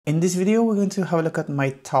In this video, we're going to have a look at my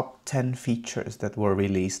top 10 features that were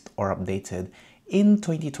released or updated in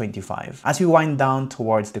 2025. As we wind down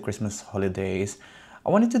towards the Christmas holidays, I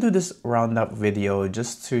wanted to do this roundup video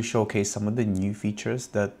just to showcase some of the new features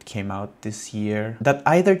that came out this year that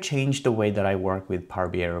either changed the way that I work with Power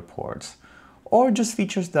BI reports or just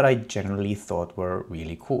features that I generally thought were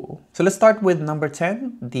really cool. So let's start with number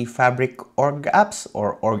 10, the Fabric Org Apps,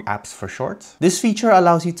 or Org Apps for short. This feature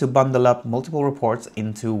allows you to bundle up multiple reports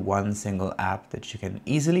into one single app that you can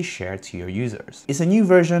easily share to your users. It's a new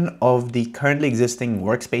version of the currently existing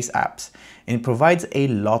Workspace apps, and it provides a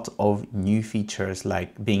lot of new features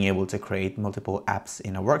like being able to create multiple apps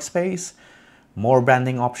in a workspace, more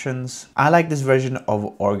branding options. I like this version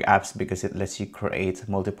of Org Apps because it lets you create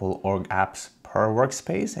multiple Org Apps per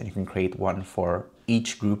workspace, and you can create one for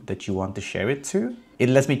each group that you want to share it to. It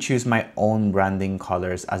lets me choose my own branding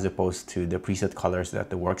colors as opposed to the preset colors that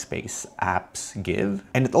the Workspace apps give.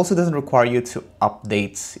 And it also doesn't require you to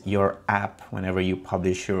update your app whenever you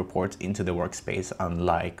publish your report into the Workspace,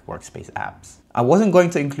 unlike Workspace apps. I wasn't going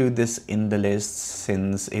to include this in the list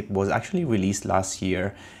since it was actually released last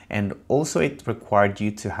year, and also it required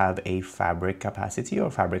you to have a Fabric capacity or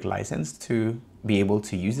Fabric license to be able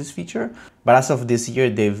to use this feature. But as of this year,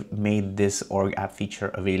 they've made this Org app feature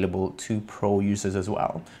available to pro users as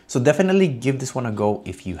well. So definitely give this one a go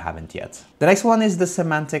if you haven't yet. The next one is the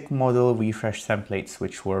Semantic model refresh templates,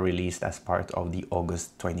 which were released as part of the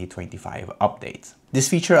August 2025 update. This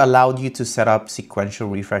feature allowed you to set up sequential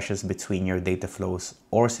refreshes between your data flows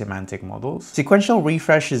or semantic models. Sequential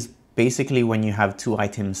refresh is basically when you have two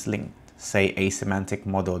items linked, say a semantic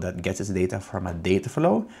model that gets its data from a data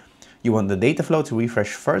flow. You want the data flow to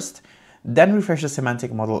refresh first, then refresh the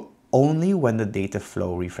semantic model only when the data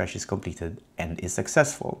flow refresh is completed and is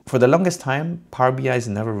successful. For the longest time, Power BI has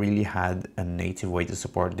never really had a native way to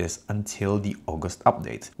support this until the August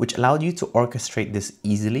update, which allowed you to orchestrate this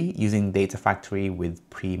easily using Data Factory with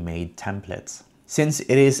pre-made templates. Since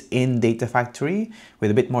it is in Data Factory,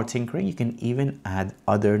 with a bit more tinkering, you can even add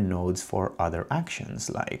other nodes for other actions.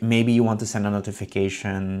 Like maybe you want to send a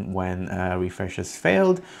notification when a refresh has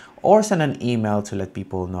failed, or send an email to let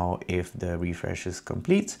people know if the refresh is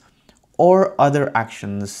complete, or other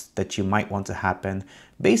actions that you might want to happen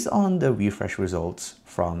based on the refresh results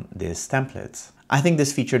from this template. I think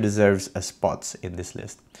this feature deserves a spot in this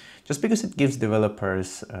list, just because it gives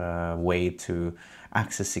developers a way to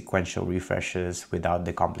access sequential refreshes without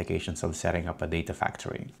the complications of setting up a data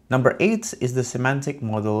factory. Number 8 is the Semantic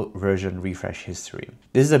Model Version Refresh History.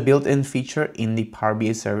 This is a built-in feature in the Power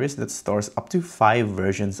BI service that stores up to 5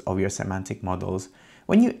 versions of your semantic models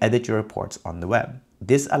when you edit your reports on the web.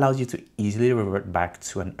 This allows you to easily revert back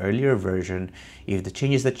to an earlier version if the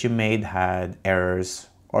changes that you made had errors,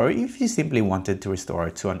 or if you simply wanted to restore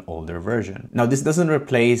to an older version. Now, this doesn't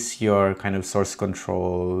replace your kind of source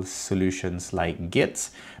control solutions like Git,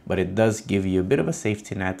 but it does give you a bit of a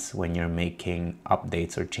safety net when you're making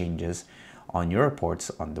updates or changes on your reports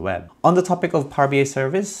on the web. On the topic of Power BI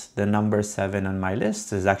service, the number 7 on my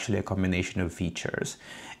list is actually a combination of features: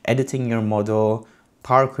 editing your model,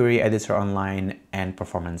 Power Query Editor Online, and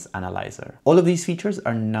Performance Analyzer. All of these features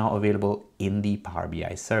are now available in the Power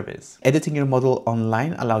BI service. Editing your model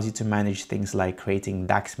online allows you to manage things like creating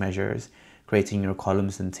DAX measures, creating your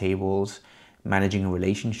columns and tables, managing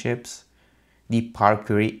relationships. The Power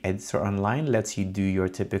Query Editor Online lets you do your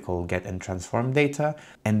typical get and transform data,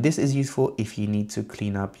 and this is useful if you need to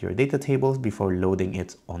clean up your data tables before loading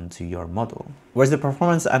it onto your model. Whereas the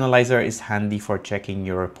Performance Analyzer is handy for checking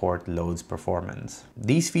your report loads performance.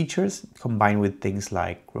 These features, combined with things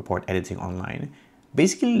like report editing online,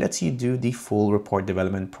 basically lets you do the full report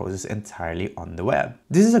development process entirely on the web.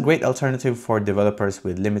 This is a great alternative for developers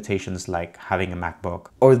with limitations like having a MacBook,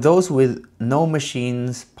 or those with no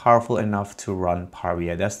machines powerful enough to run Power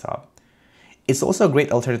BI Desktop. It's also a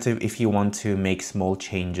great alternative if you want to make small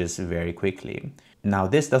changes very quickly. Now,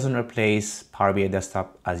 this doesn't replace Power BI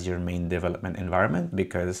Desktop as your main development environment,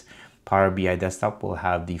 because Power BI Desktop will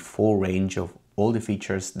have the full range of all the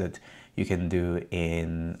features that you can do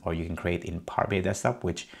or you can create in Power BI Desktop,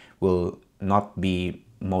 which will not be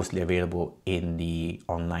mostly available in the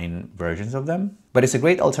online versions of them. But it's a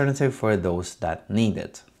great alternative for those that need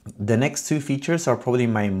it. The next 2 features are probably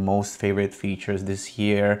my most favorite features this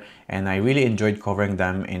year, and I really enjoyed covering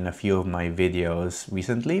them in a few of my videos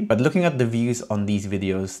recently. But looking at the views on these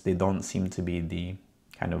videos, they don't seem to be the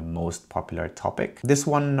kind of most popular topic. This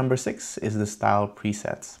one, number 6, is the style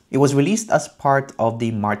presets. It was released as part of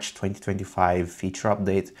the March 2025 feature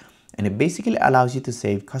update, and it basically allows you to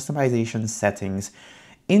save customization settings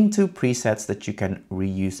into presets that you can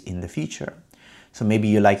reuse in the future. So maybe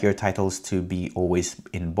you like your titles to be always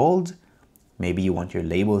in bold, maybe you want your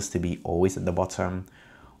labels to be always at the bottom,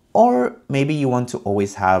 or maybe you want to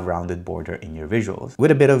always have rounded border in your visuals.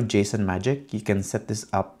 With a bit of JSON magic, you can set this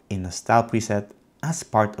up in a style preset as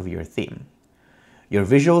part of your theme. Your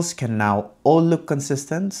visuals can now all look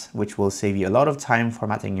consistent, which will save you a lot of time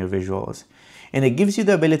formatting your visuals, and it gives you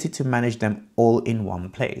the ability to manage them all in one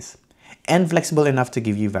place, and flexible enough to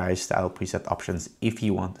give you various style preset options if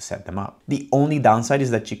you want to set them up. The only downside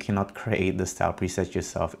is that you cannot create the style preset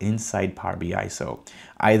yourself inside Power BI, so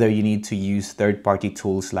either you need to use third-party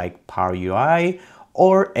tools like Power UI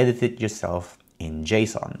or edit it yourself in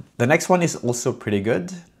JSON. The next one is also pretty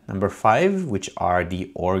good. Number 5, which are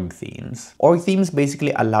the org themes. Org themes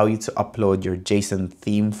basically allow you to upload your JSON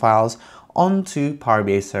theme files onto Power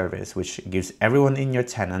BI service, which gives everyone in your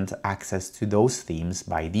tenant access to those themes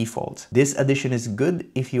by default. This addition is good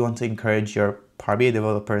if you want to encourage your Power BI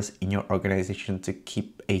developers in your organization to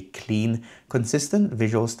keep a clean, consistent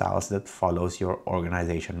visual styles that follows your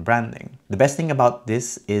organization branding. The best thing about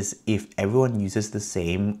this is if everyone uses the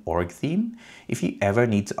same org theme, if you ever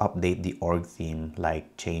need to update the org theme,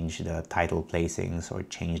 like change the title placings or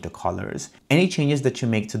change the colors, any changes that you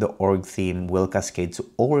make to the org theme will cascade to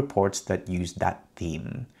all reports that use that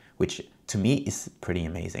theme, which to me is pretty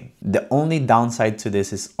amazing. The only downside to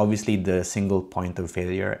this is obviously the single point of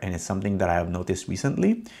failure, and it's something that I have noticed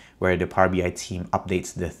recently where the Power BI team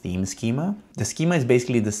updates the theme schema. The schema is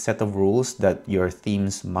basically the set of rules that your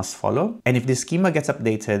themes must follow. And if the schema gets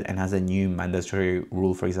updated and has a new mandatory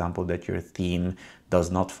rule, for example, that your theme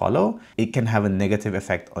does not follow, it can have a negative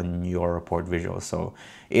effect on your report visuals. So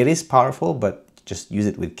it is powerful, but just use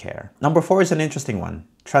it with care. Number 4 is an interesting one.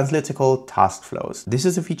 Translytical task flows. This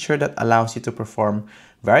is a feature that allows you to perform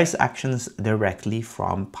various actions directly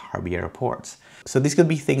from Power BI reports. So this could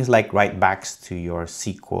be things like write backs to your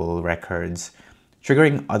SQL records,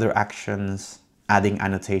 triggering other actions, adding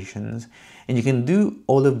annotations, and you can do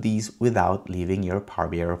all of these without leaving your Power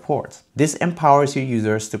BI report. This empowers your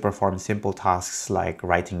users to perform simple tasks like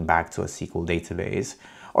writing back to a SQL database,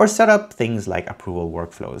 or set up things like approval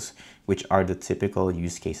workflows, which are the typical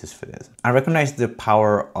use cases for this. I recognize the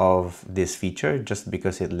power of this feature just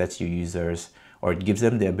because it lets your users, or it gives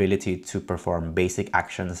them the ability to perform basic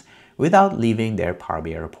actions without leaving their Power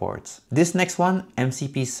BI reports. This next one,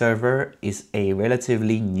 MCP Server, is a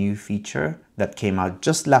relatively new feature that came out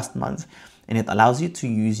just last month, and it allows you to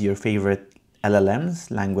use your favorite LLMs,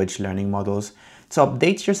 language learning models, to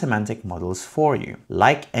update your semantic models for you.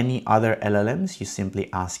 Like any other LLMs, you simply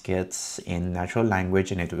ask it in natural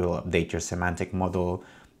language and it will update your semantic model,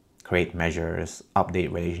 create measures,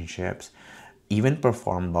 update relationships, even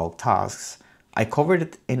perform bulk tasks. I covered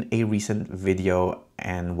it in a recent video,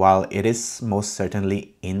 and while it is most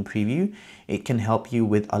certainly in preview, it can help you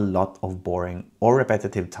with a lot of boring or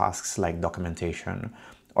repetitive tasks like documentation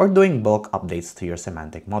or doing bulk updates to your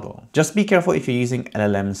semantic model. Just be careful if you're using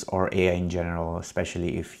LLMs or AI in general,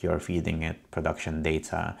 especially if you're feeding it production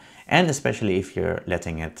data, and especially if you're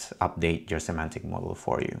letting it update your semantic model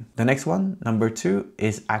for you. The next one, number 2,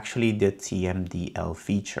 is actually the TMDL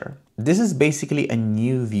feature. This is basically a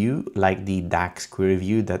new view like the DAX query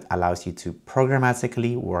view that allows you to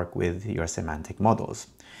programmatically work with your semantic models.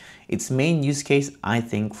 Its main use case, I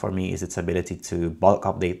think, for me, is its ability to bulk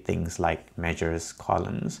update things like measures,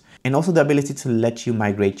 columns, and also the ability to let you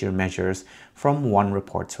migrate your measures from one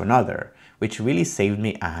report to another, which really saved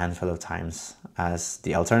me a handful of times, as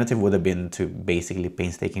the alternative would have been to basically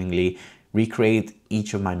painstakingly recreate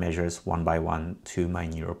each of my measures one by one to my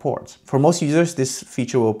new report. For most users, this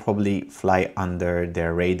feature will probably fly under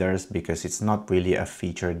their radars because it's not really a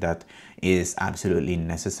feature that is absolutely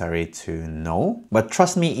necessary to know. But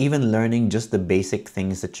trust me, even learning just the basic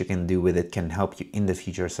things that you can do with it can help you in the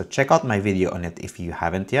future. So check out my video on it if you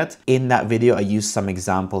haven't yet. In that video, I used some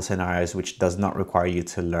example scenarios which does not require you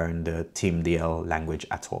to learn the TMDL language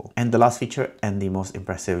at all. And the last feature and the most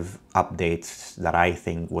impressive update that I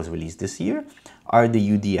think was released this year are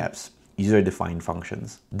the UDFs, user-defined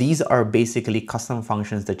functions. These are basically custom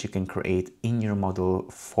functions that you can create in your model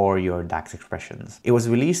for your DAX expressions. It was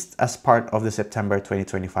released as part of the September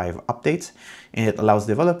 2025 update, and it allows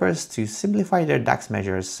developers to simplify their DAX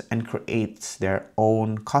measures and create their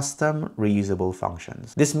own custom reusable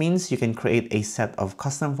functions. This means you can create a set of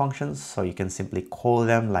custom functions so you can simply call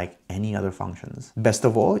them like any other functions. Best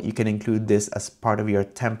of all, you can include this as part of your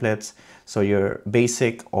templates, so your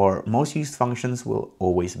basic or most used functions will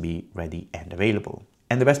always be ready and available.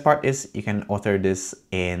 And the best part is you can author this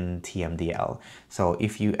in TMDL. So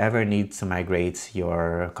if you ever need to migrate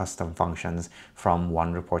your custom functions from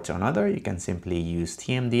one report to another, you can simply use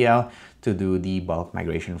TMDL to do the bulk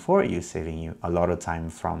migration for you, saving you a lot of time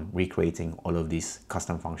from recreating all of these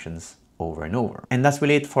custom functions over and over. And that's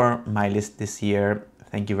really it for my list this year.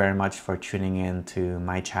 Thank you very much for tuning in to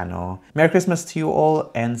my channel. Merry Christmas to you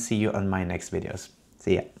all, and see you on my next videos.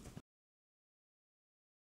 See ya.